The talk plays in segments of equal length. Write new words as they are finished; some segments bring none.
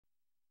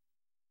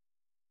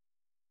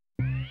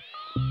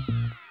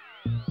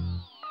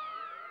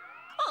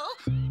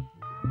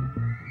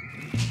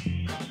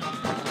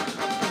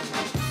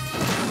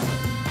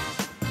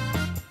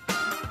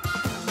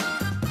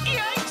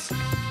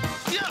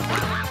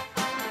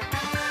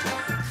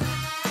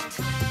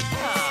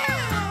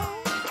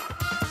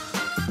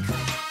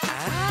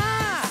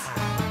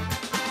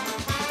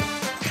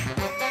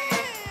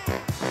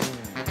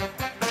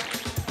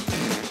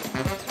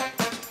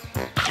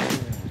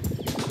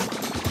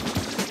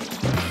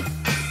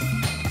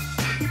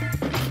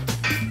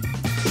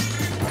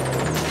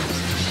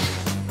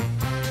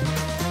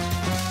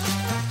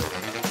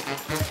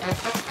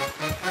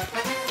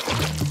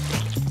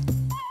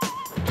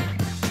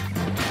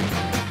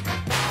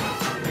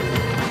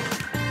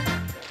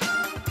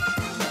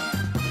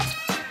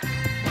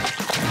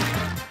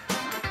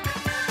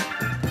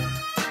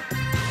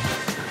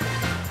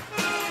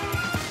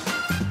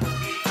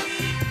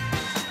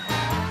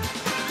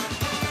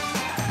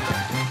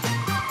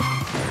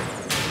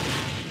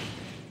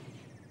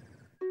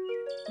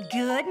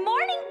Good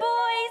morning,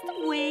 boys.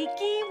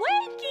 Wakey,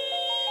 wakey.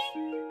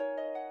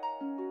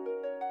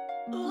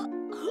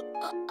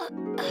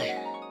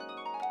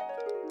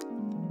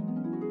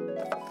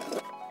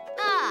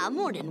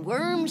 Morning,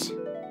 worms.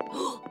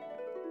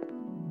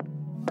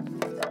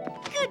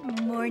 Good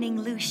morning,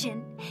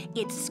 Lucien.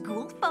 It's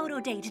school photo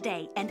day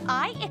today, and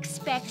I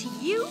expect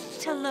you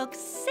to look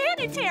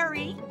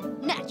sanitary.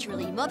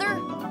 Naturally, Mother.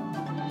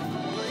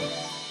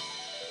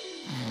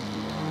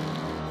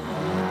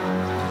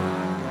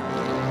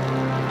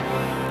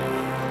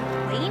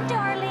 Wayne,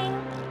 darling,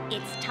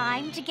 it's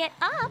time to get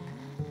up.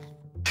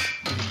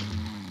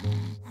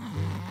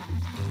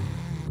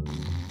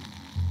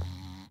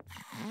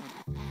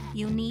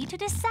 You need to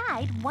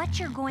decide what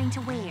you're going to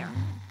wear.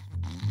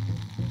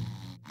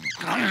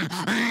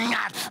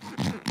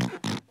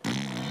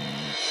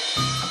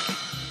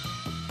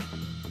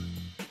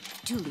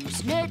 Too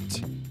loose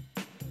knit,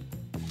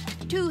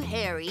 too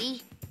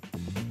hairy,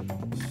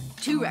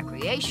 too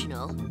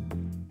recreational.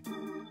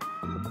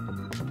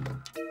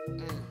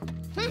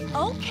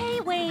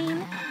 Okay,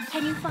 Wayne.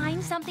 Can you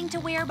find something to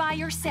wear by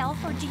yourself,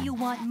 or do you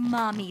want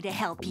Mommy to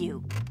help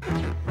you?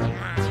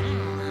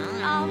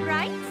 All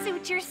right,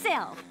 suit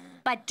yourself.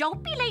 But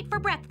don't be late for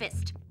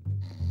breakfast.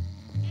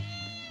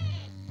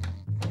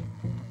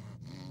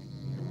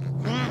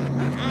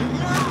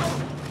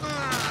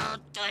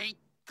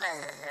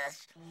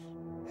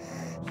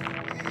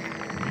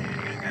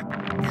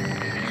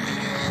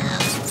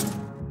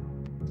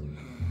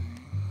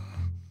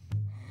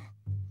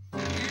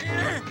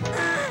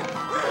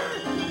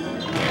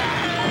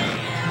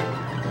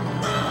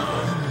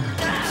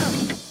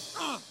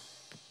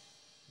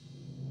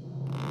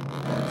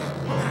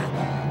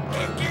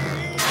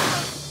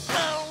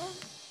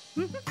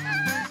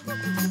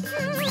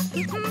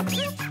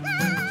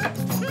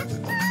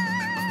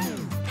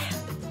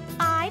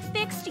 I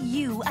fixed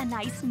you a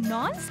nice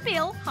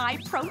non-spill,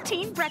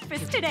 high-protein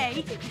breakfast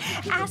today.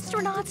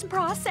 Astronauts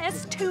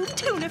processed 2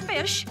 tuna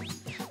fish.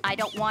 I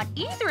don't want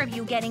either of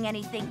you getting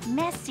anything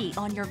messy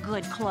on your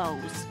good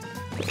clothes.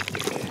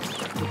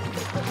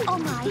 Oh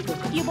my,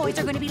 you boys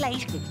are gonna be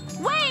late.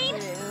 Wayne!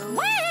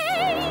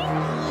 Wayne!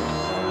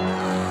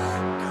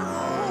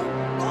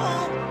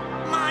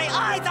 My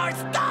eyes are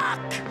stuck!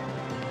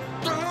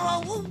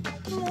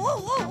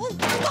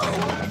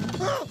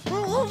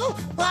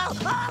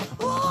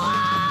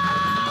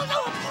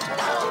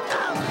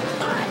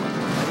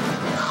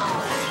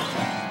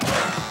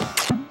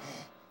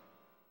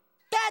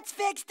 That's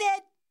fixed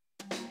it!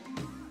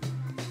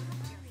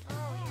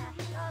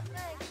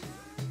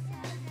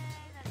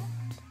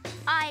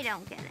 I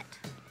don't get it.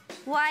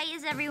 Why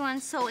is everyone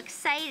so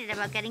excited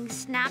about getting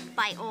snapped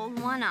by Old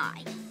One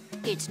Eye?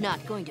 It's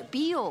not going to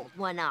be Old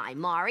One Eye,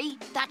 Mari.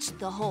 That's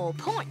the whole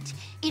point.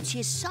 It's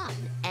his son,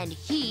 and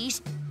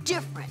he's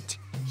different.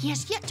 He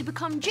has yet to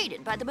become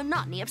jaded by the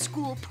monotony of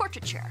school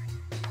portraiture.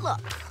 Look.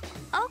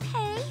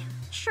 Okay,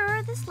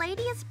 sure, this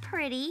lady is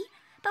pretty,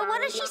 but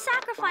what does she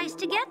sacrifice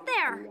to get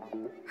there?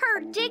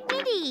 Her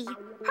dignity,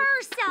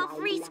 her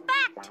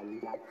self-respect,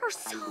 her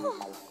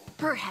soul.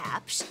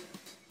 Perhaps.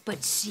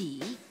 But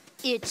see,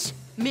 it's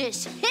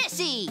Miss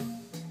Hissy.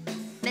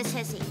 Miss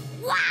Hissy.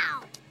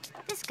 Wow!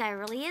 This guy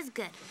really is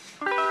good.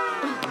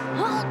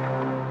 Huh?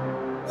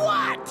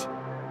 What?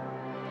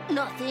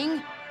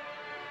 Nothing.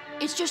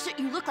 It's just that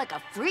you look like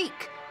a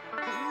freak.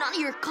 None of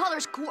your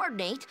colors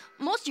coordinate.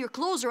 Most of your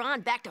clothes are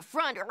on back to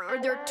front, or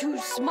they're too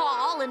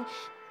small, and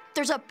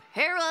there's a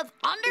pair of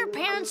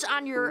underpants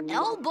on your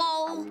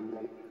elbow.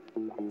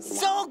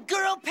 So,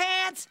 girl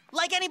pants?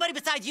 Like anybody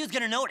besides you's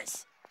gonna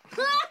notice.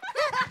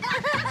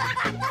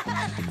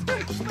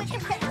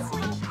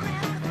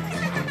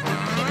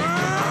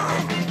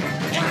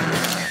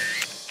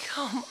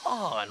 Come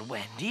on,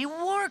 Wendy,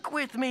 work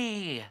with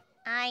me.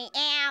 I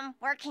am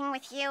working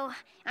with you.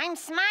 I'm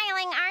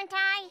smiling, aren't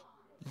I?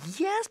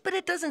 Yes, but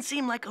it doesn't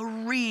seem like a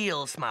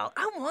real smile.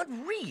 I want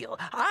real.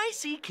 I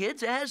see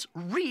kids as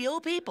real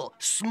people.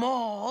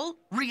 Small,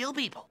 real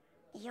people.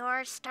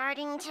 You're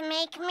starting to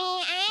make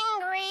me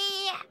angry.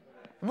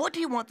 What do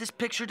you want this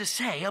picture to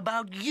say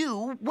about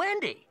you,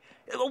 Wendy?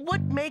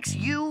 What makes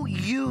you,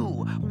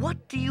 you?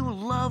 What do you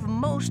love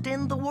most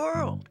in the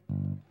world?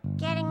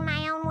 Getting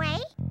my own way?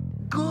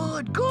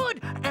 Good,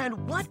 good.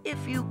 And what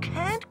if you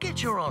can't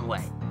get your own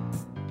way?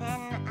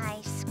 Then I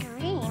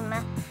scream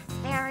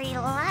very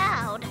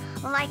loud,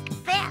 like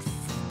this.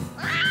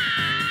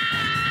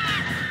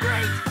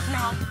 Great!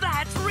 Now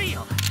that's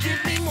real.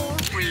 Give me more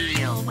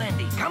real,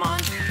 Wendy. Come on.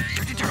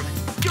 You're determined.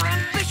 You're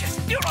ambitious.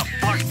 You're a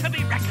force to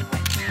be reckoned with.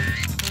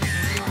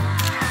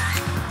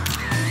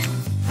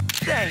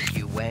 Thank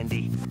you,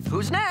 Wendy.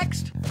 Who's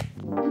next?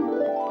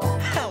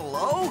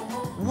 Hello.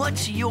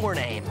 What's your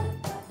name?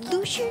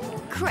 Lucien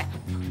Cramp.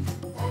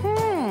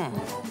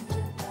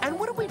 And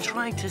what are we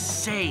trying to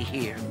say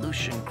here,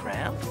 Lucien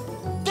Cramp?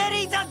 That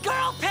he's a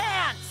girl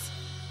pants!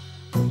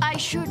 I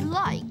should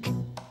like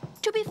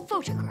to be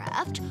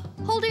photographed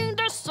holding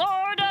the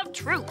sword of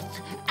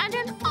truth and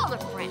an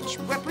olive branch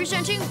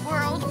representing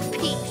world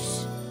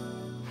peace.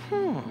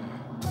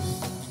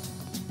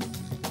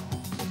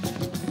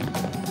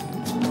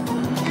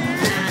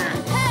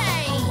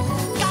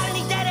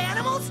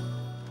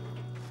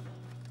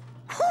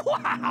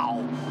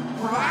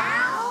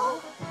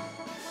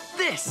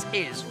 This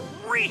is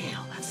real.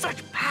 Such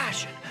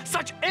passion,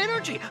 such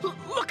energy.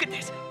 Look at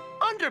this.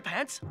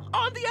 Underpants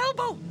on the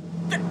elbow.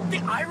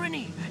 The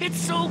irony. It's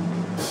so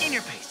in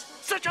your face.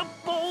 Such a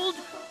bold,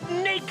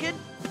 naked,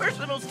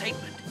 personal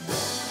statement.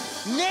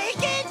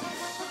 Naked?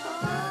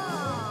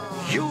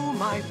 You,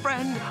 my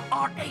friend,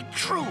 are a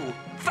true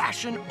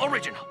fashion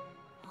original.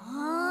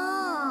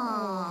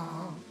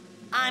 Oh.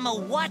 I'm a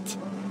what?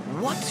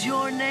 What's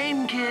your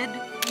name, kid?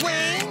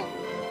 Wayne?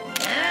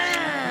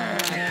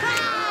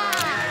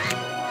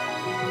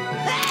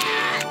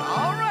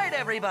 All right,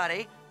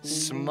 everybody,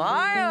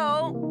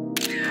 smile.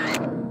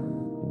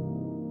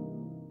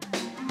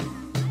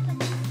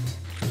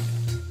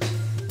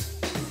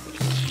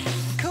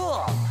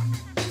 Cool.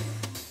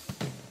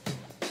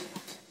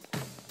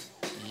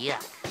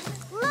 Yuck.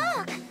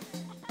 Look!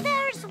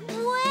 There's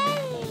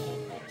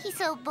Wayne! He's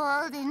so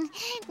bald and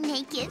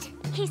naked.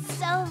 He's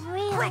so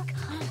real. Quick,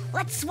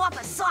 let's swap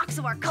a sock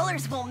so our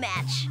colors won't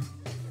match.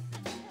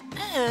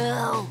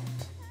 Ew.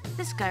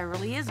 This guy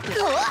really is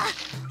good.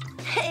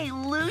 Hey,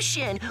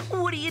 Lucien,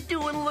 what are you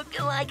doing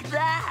looking like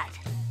that?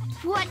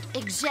 What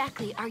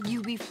exactly are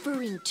you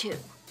referring to?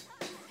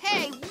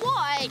 Hey,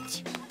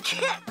 what?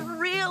 Get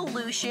real,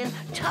 Lucien.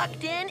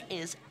 Tucked in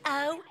is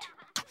out.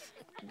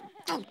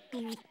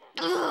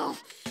 Ugh.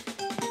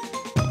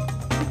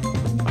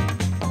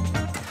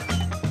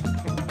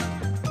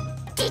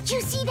 Did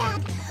you see that?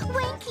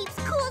 Wayne keeps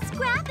cool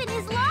scrap in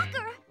his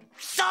locker.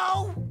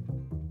 So?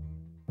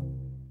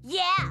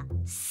 Yeah,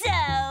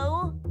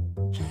 so?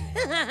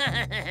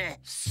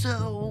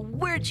 So,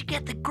 where'd you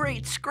get the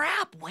great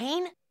scrap,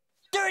 Wayne?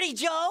 Dirty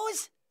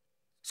Joe's?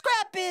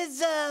 Scrap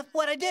is,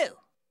 what I do.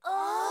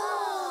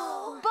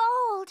 Oh.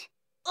 Bold.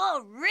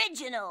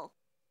 Original.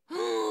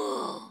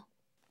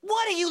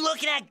 What are you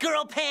looking at,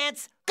 girl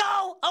pants?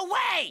 Go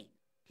away!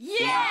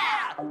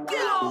 Yeah!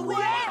 Go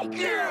away,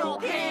 girl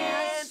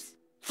pants!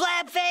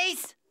 Flab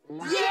face?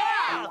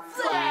 Yeah!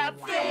 Flap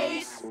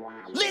face!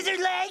 Lizard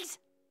legs?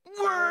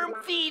 Worm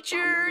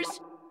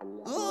features!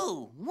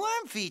 Ooh,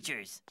 worm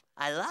features.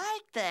 I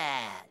like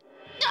that.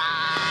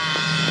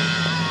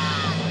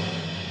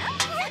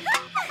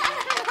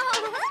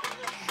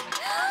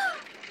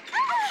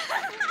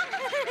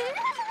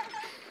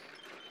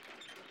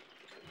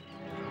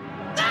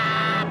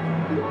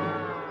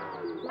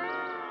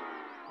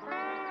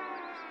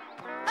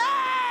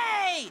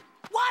 Hey!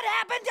 What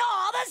happened to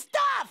all the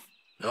stuff?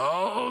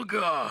 All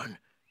gone.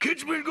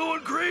 Kid's been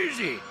going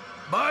crazy,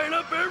 buying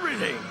up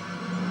everything.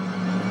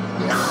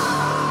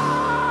 No!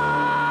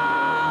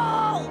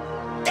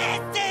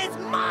 This is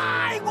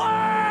my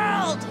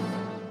world!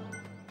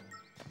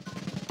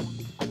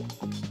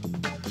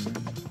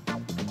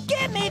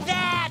 Give me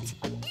that!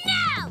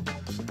 No!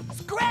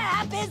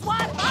 Scrap is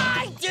what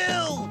I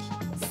do!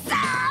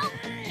 So?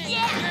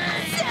 Yeah,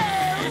 so?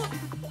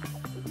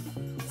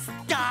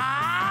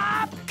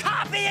 Stop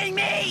copying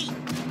me!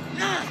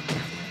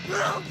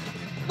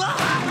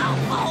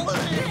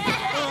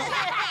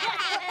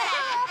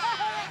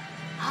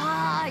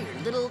 Ah, your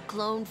little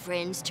clone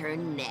friends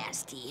turn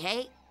nasty,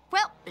 hey?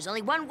 Well, there's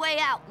only one way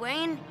out,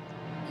 Wayne.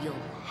 You'll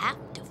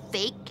have to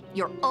fake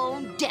your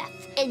own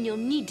death, and you'll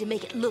need to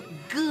make it look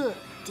good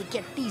to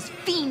get these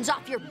fiends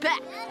off your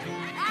back.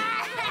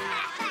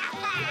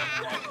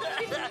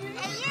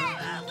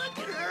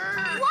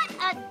 What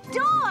a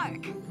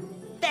dork!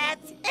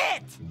 That's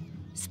it!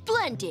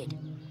 Splendid.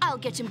 I'll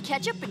get some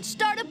ketchup and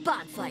start a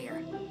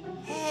bonfire.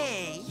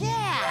 Hey,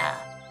 yeah!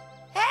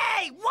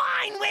 Hey,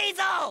 wine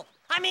weasel!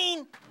 I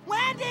mean,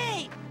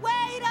 Wendy,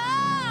 wait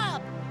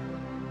up!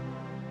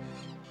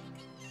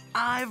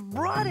 I've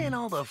brought in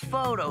all the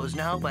photos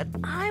now, but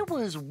I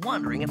was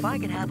wondering if I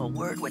could have a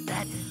word with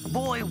that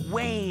boy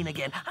Wayne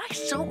again. I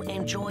so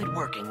enjoyed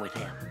working with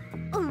him.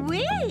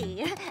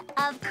 Oui,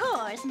 of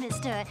course,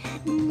 Mr.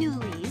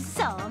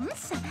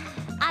 Nuisance.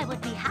 I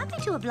would be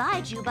happy to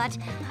oblige you, but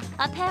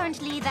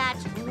apparently that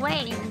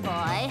Wayne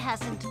boy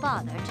hasn't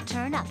bothered to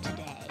turn up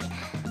today.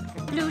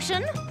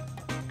 Lucien,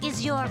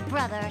 is your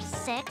brother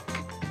sick?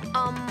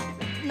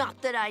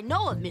 Not that I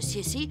know of, Miss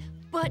Hissy,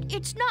 but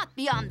it's not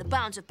beyond the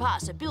bounds of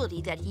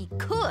possibility that he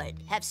could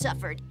have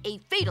suffered a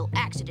fatal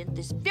accident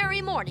this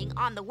very morning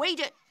on the way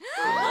to...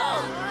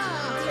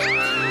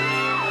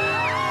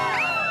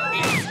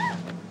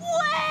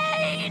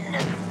 Wayne!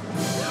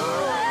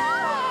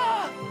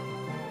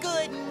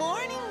 Good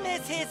morning,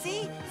 Miss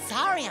Hissy.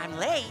 Sorry I'm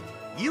late.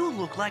 You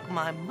look like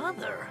my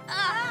mother.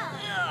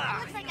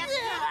 Looks like a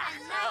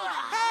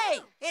Hey,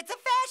 it's a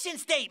fashion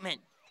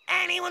statement.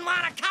 Anyone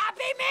want to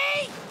copy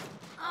me?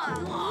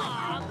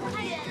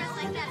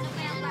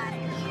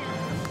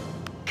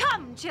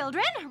 Come,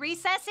 children,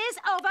 recess is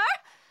over.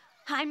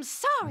 I'm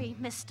sorry,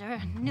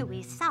 Mr.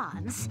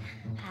 Nuisance,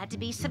 had to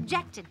be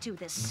subjected to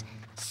this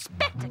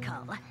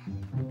spectacle.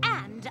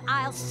 And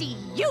I'll see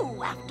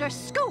you after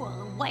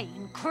school,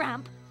 Wayne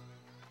Cramp.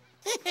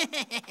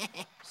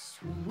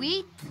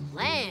 Sweet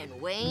plan,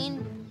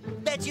 Wayne.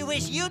 Bet you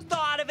wish you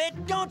thought of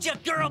it, don't you,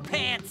 girl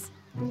pants?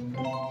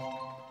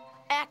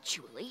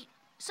 Actually,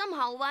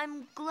 somehow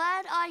I'm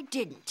glad I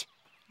didn't.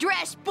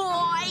 Dress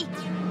boy!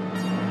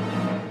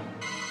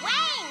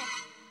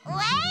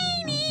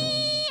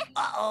 Wayne!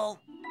 Uh-oh.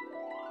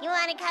 You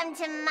want to come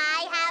to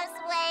my house,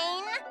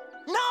 Wayne?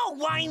 No,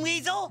 Wine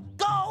Weasel!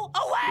 Go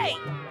away!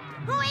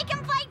 We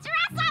can play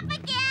dress up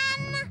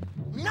again!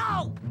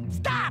 No!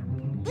 Stop!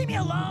 Leave me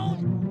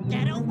alone!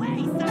 Get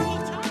away, Sonny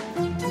Chunk!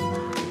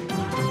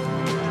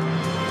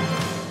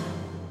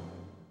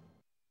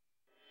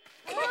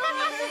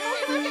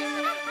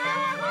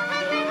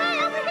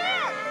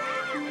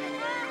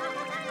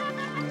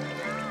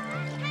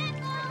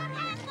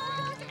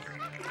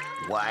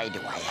 Why do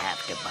I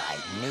have to buy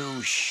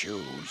new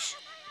shoes?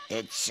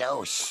 It's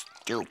so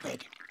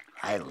stupid.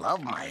 I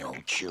love my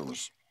old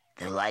shoes.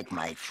 They're like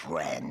my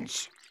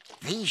friends.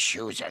 These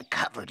shoes are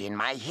covered in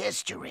my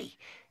history.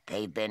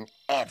 They've been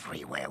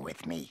everywhere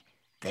with me.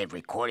 They've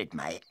recorded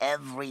my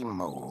every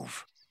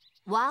move.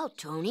 Wow,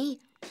 Tony.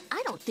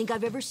 I don't think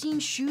I've ever seen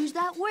shoes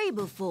that way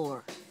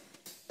before.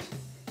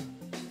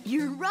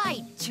 You're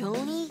right,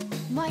 Tony.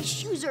 My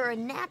shoes are a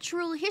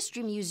natural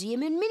history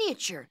museum in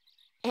miniature.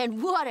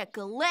 And what a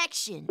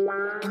collection!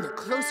 And the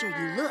closer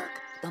you look,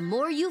 the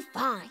more you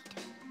find.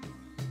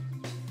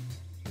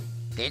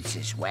 This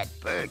is wet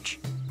birch.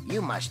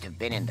 You must have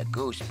been in the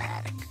goose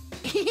paddock.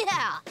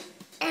 Yeah,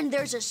 and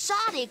there's a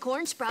sod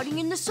acorn sprouting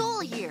in the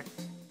soil here.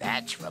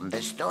 That's from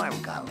the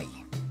storm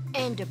gully.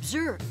 And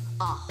observe,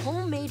 a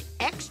homemade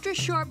extra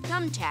sharp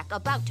thumbtack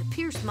about to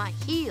pierce my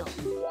heel.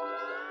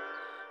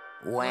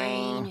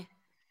 Wayne.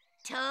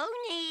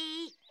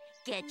 Tony,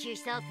 get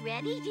yourself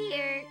ready,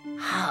 dear.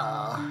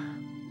 Oh.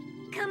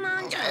 Come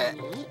on,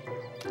 Tony.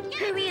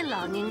 Hurry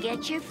along and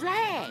get your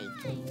flag.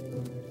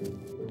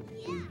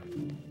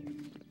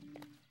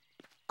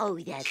 Oh,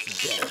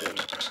 that's better.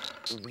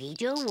 We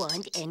don't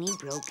want any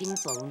broken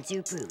bones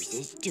or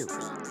bruises, do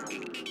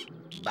we?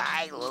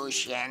 Bye,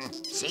 Lucien.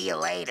 See you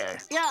later.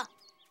 Yeah,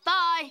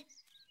 bye.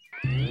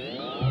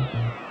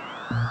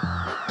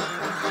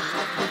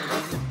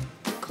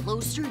 The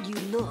closer you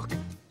look,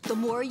 the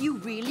more you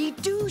really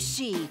do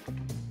see.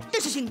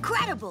 This is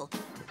incredible.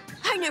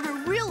 I never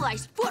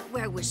realized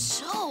footwear was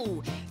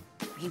so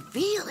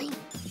revealing.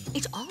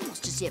 It's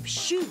almost as if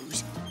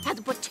shoes have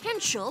the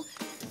potential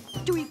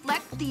to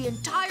reflect the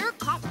entire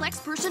complex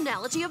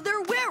personality of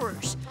their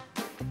wearers.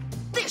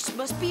 This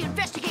must be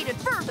investigated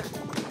further.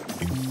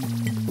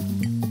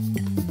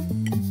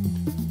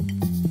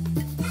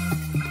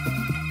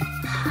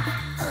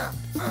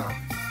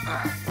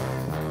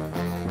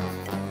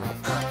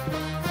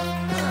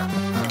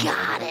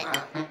 Got it.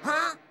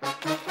 Huh?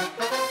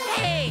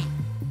 Hey!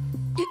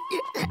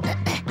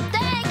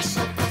 Thanks!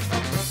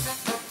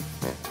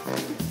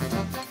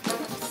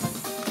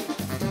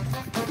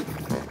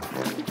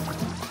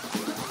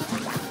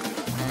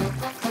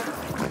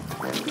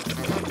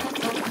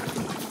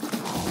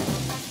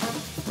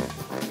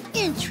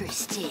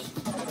 Interesting.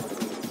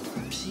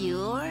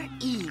 Pure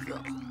evil.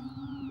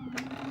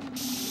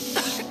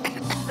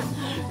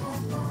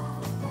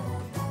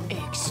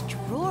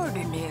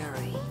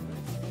 Extraordinary.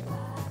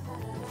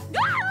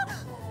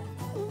 Ah!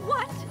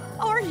 What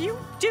are you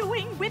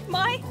doing with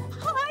my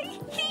high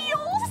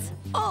heels?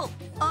 Oh,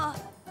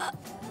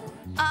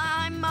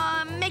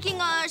 I'm making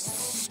a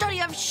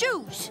study of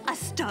shoes. A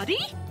study?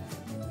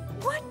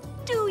 What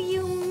do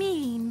you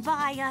mean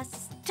by a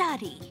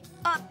study?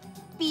 A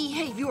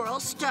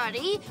behavioral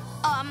study,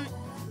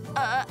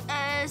 a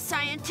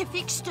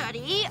scientific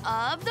study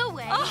of the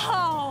way.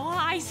 Oh,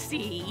 I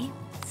see.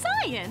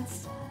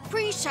 Science?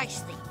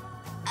 Precisely.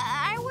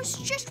 I was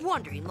just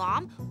wondering,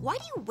 Mom, why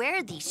do you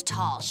wear these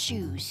tall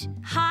shoes?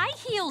 High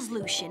heels,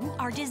 Lucien,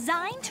 are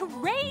designed to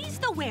raise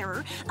the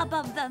wearer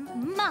above the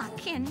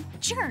muck and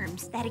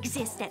germs that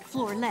exist at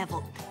floor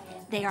level.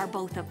 They are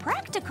both a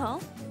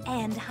practical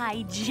and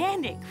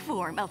hygienic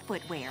form of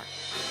footwear.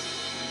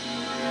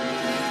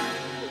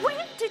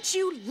 When did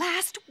you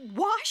last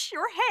wash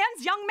your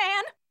hands, young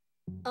man?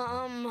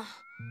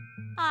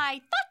 I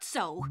thought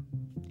so.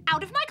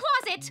 Out of my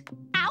closet!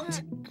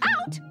 Out!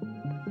 Out!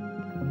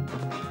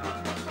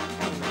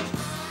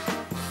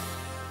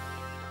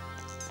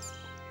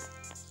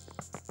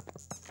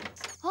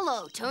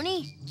 Hello,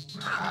 Tony.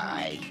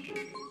 Hi.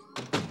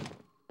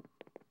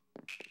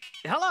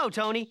 Hello,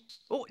 Tony.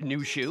 Oh,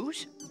 new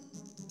shoes?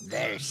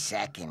 They're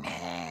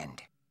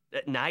secondhand.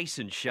 Nice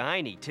and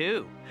shiny,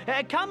 too.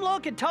 Come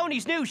look at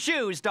Tony's new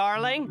shoes,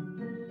 darling.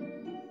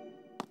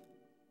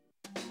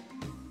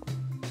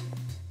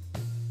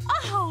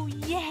 Oh,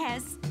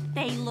 yes.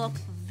 They look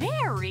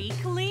very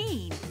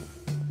clean.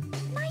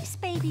 Nice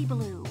baby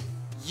blue.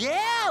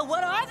 Yeah,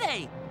 what are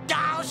they?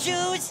 Doll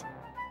shoes?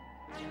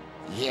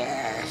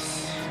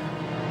 Yes.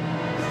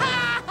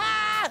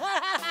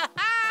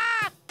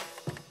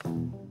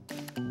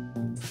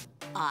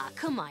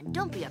 Come on,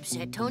 don't be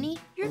upset, Tony.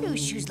 Your new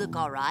shoes look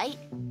all right.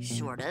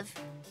 Sort of.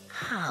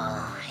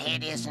 Oh,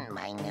 it isn't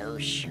my new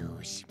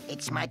shoes.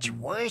 It's much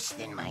worse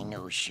than my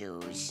new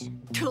shoes.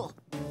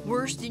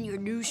 Worse than your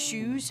new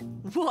shoes?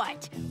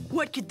 What?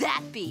 What could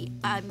that be?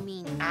 I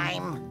mean...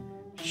 I'm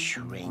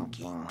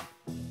shrinking.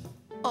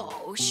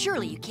 Oh,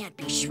 surely you can't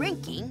be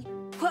shrinking.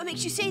 What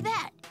makes you say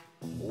that?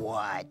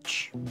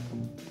 Watch.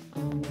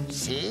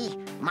 See?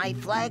 My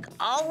flag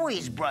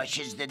always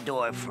brushes the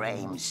door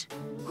frames.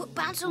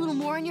 Bounce a little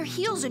more on your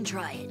heels and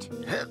try it.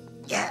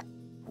 Yeah.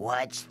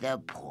 What's the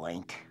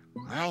point?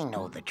 I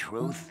know the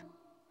truth.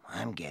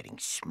 I'm getting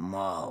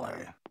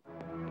smaller.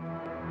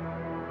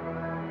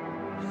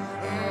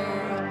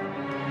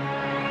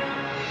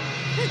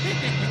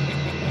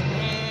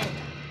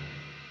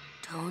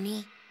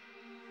 Tony?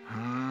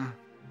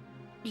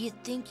 Do you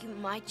think you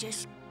might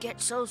just get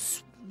so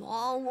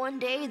small one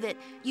day that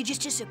you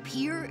just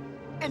disappear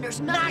and there's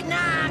nothing?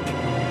 Knock,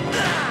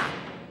 knock!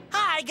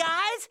 Hi,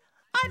 guys!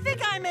 I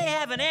think I may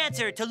have an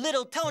answer to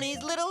little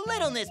Tony's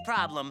littleness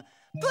problem.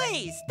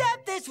 Please,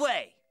 step this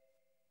way.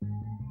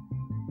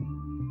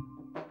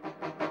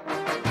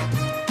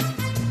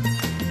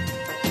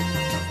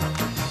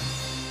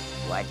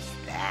 What's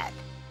that?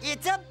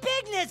 It's a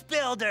bigness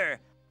builder.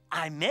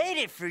 I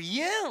made it for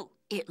you.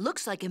 It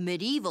looks like a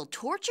medieval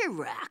torture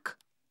rack.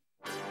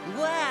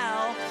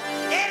 Well,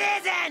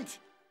 it isn't!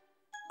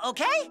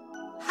 Okay?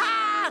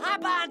 Ha!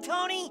 Hop on,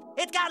 Tony!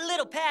 It's got a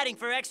little padding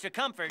for extra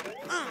comfort.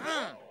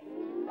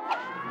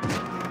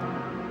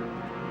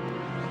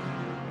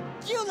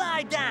 You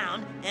lie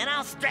down, and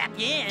I'll strap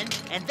you in,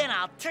 and then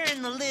I'll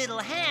turn the little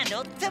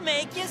handle to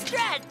make you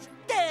stretch.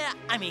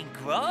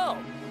 Grow.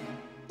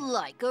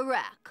 Like a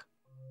rack.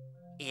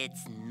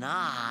 It's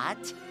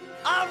not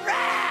a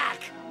rack!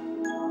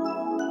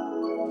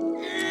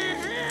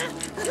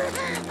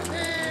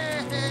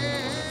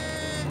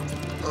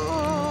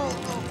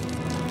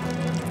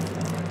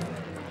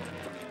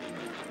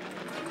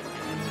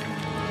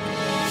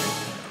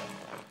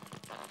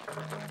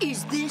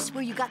 Is this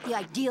where you got the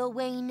idea,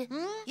 Wayne?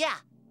 Yeah.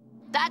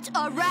 That's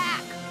a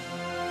rack!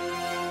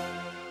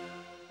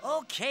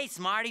 Okay,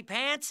 Smarty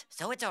Pants,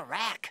 so it's a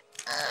rack.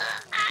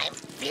 I'm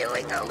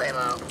feeling a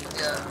little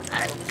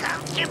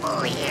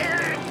uncomfortable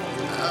here.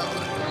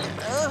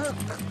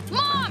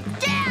 Mom!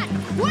 Dad!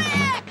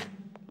 Quick!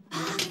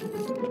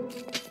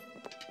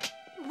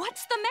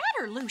 What's the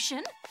matter,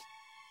 Lucien?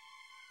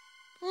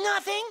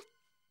 Nothing.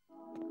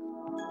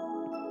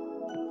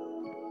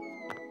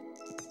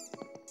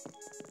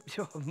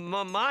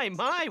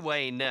 My,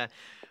 Wayne.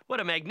 What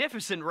a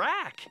magnificent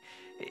rack.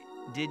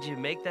 Did you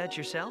make that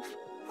yourself?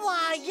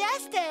 Why,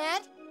 yes,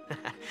 Dad.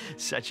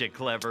 Such a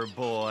clever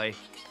boy.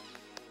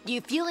 Do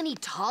you feel any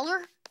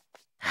taller?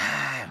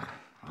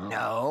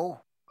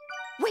 No.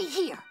 Wait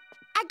here.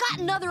 I got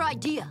another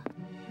idea.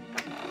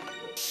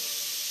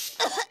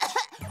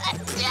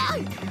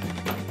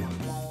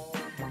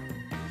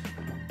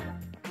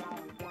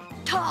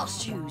 Tall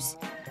shoes.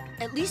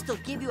 At least they'll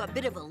give you a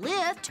bit of a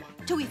lift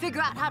till we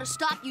figure out how to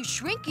stop you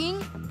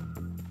shrinking.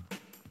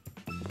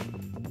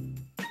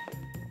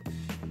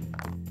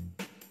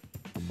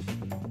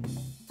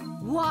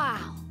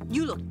 Wow,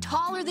 you look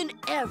taller than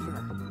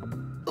ever.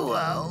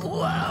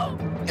 Whoa.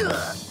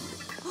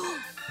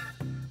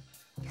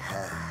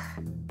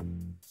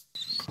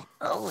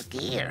 Oh,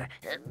 dear.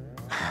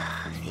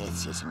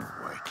 This isn't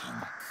working.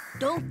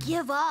 Don't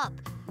give up.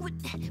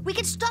 We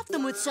can stuff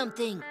them with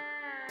something.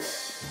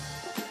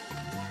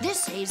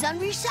 This saves on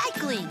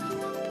recycling.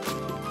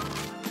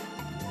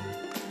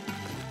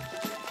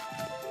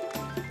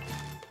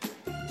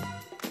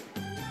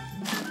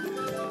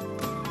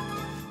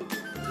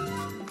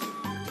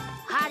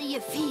 How do you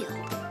feel?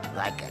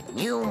 Like a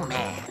new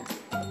man.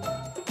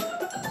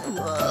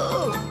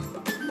 Whoa!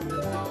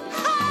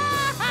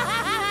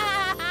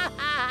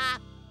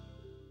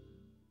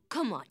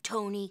 Come on,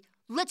 Tony.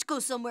 Let's go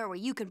somewhere where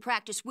you can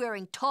practice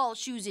wearing tall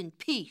shoes in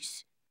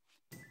peace.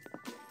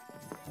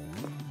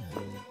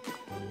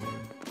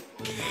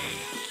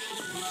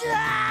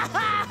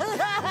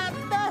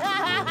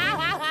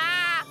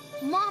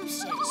 Mom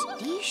says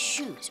these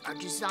shoes are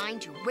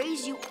designed to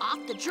raise you off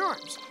the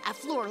germs at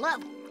floor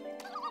level.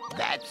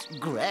 That's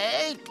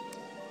great.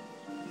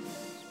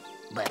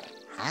 But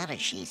how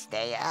does she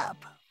stay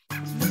up?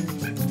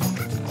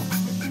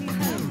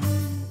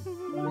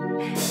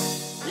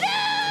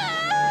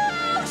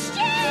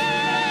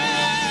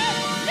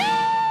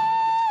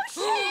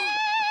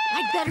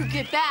 I'd better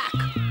get back.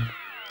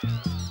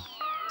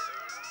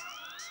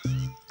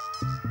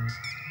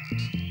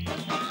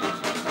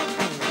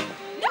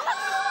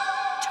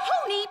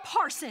 Tony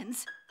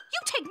Parsons! You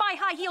take my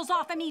high heels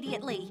off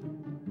immediately.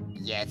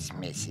 Yes,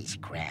 Mrs.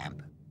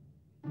 Cramp.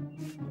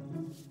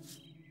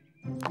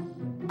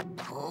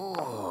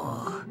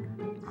 Oh,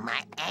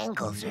 my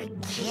ankles are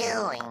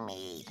killing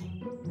me.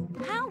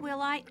 How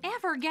will I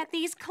ever get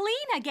these clean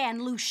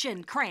again,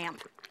 Lucien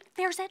Cramp?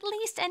 There's at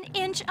least an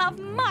inch of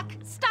muck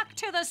stuck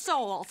to the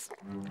soles.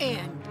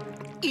 An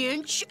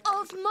inch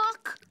of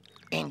muck?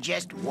 In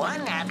just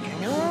one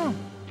afternoon?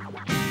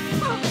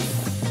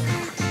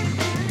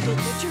 Look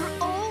at your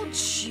old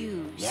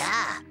shoes.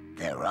 Yeah,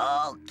 they're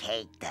all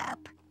caked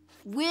up.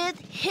 With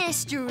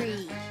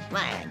history.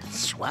 And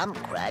swamp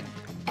crud.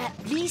 At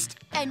least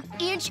an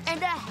inch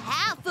and a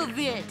half of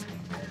it.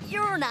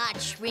 You're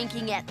not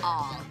shrinking at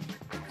all.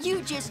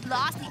 You just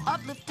lost the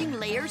uplifting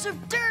layers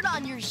of dirt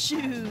on your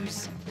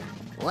shoes.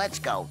 Let's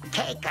go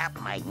cake up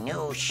my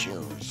new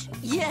shoes.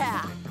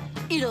 Yeah,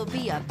 It'll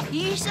be a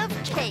piece of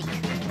cake.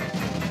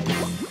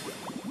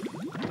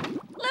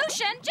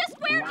 Lucien, just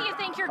where do you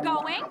think you're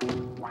going?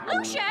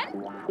 Lucien!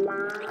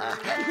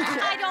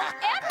 I don't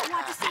ever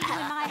want to see you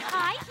in my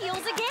high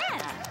heels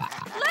again.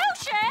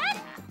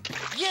 Lucien!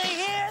 You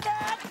hear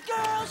that,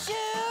 girl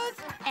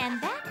shoes? And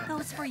that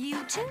goes for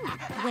you too,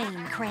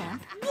 Wayne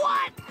Cramp.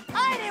 What?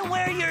 I didn't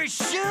wear your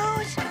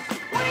shoes.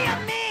 What do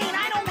you mean?